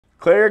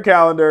Clear your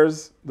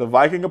calendars. The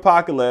Viking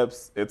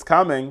apocalypse. It's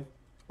coming.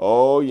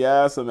 Oh,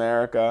 yes,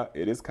 America.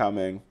 It is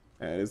coming.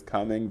 And it is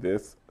coming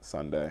this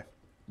Sunday.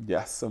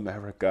 Yes,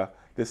 America.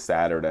 This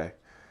Saturday.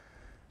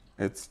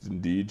 It's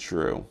indeed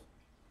true.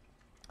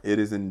 It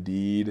is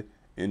indeed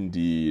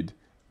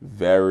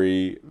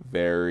very,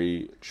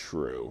 very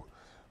true.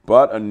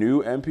 But a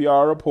new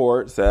NPR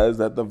report says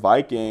that the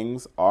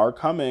Vikings are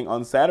coming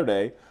on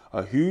Saturday.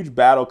 A huge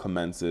battle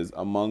commences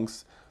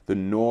amongst the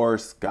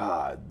Norse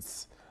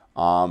gods.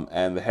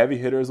 And the heavy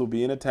hitters will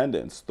be in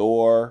attendance.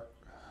 Thor,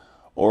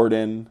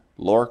 Odin,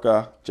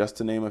 Loki, just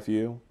to name a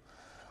few.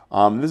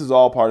 This is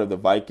all part of the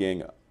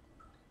Viking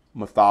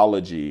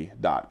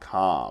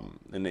mythology.com.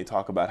 And they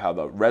talk about how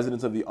the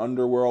residents of the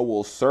underworld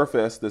will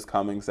surface this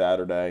coming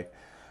Saturday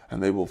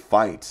and they will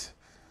fight.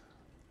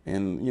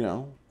 And,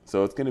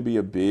 so it's going to be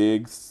a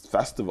big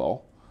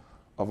festival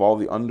of all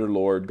the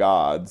underlord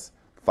gods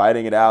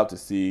fighting it out to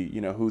see,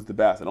 who's the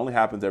best. It only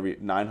happens every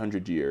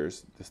 900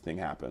 years, this thing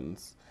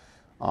happens.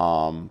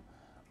 And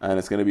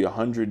it's going to be a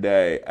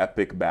 100-day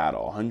epic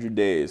battle, 100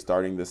 days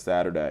starting this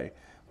Saturday,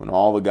 when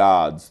all the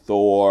gods,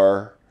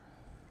 Thor,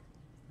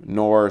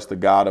 Norse, the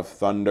god of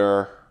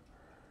thunder,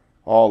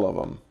 all of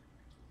them,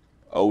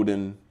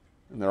 Odin,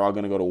 and they're all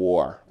going to go to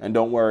war. And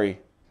don't worry,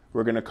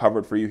 we're going to cover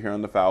it for you here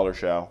on the Fowler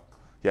Show.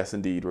 Yes,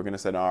 indeed. We're going to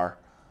send our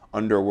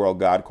underworld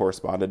god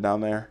correspondent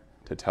down there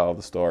to tell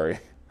the story.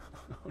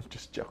 I'm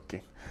just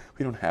joking.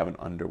 We don't have an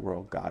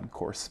underworld god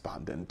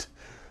correspondent.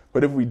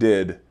 But if we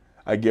did,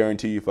 I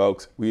guarantee you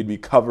folks, we'd be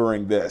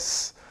covering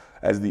this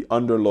as the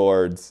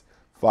underlords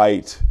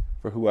fight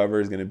for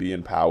whoever is going to be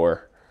in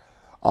power.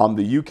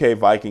 The UK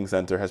Viking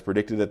Center has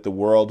predicted that the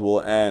world will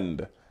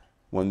end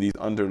when these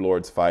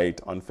underlords fight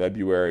on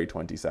February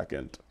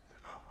 22nd.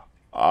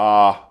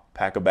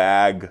 Pack a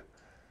bag.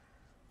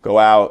 Go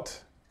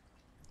out.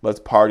 Let's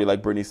party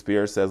like Britney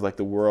Spears says, like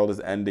the world is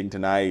ending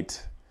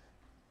tonight.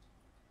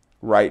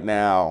 Right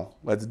now.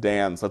 Let's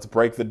dance. Let's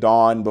break the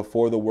dawn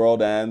before the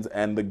world ends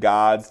and the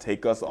gods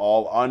take us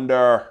all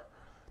under.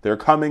 They're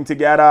coming to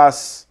get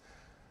us.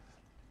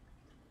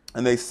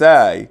 And they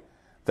say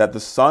that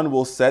the sun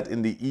will set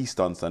in the east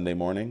on Sunday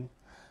morning.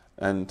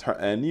 And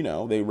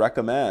they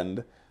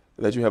recommend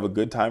that you have a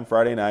good time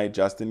Friday night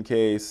just in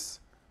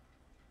case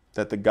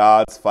that the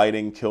gods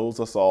fighting kills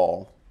us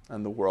all.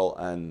 And the world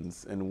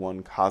ends in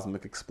one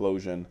cosmic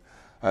explosion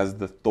as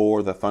the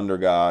Thor, the thunder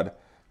god,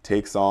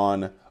 takes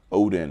on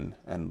Odin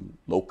and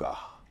Loki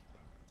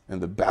in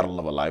the battle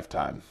of a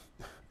lifetime.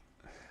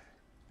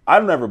 I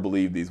don't ever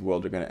believe these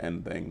worlds are going to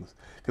end things.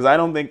 Because I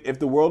don't think, if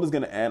the world is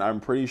going to end, I'm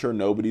pretty sure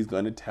nobody's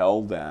going to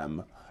tell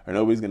them, or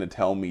nobody's going to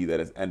tell me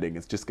that it's ending.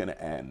 It's just going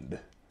to end.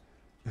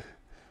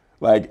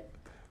 Like,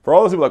 for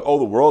all those people like, oh,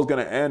 the world's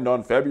going to end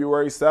on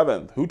February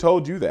 7th. Who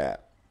told you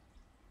that?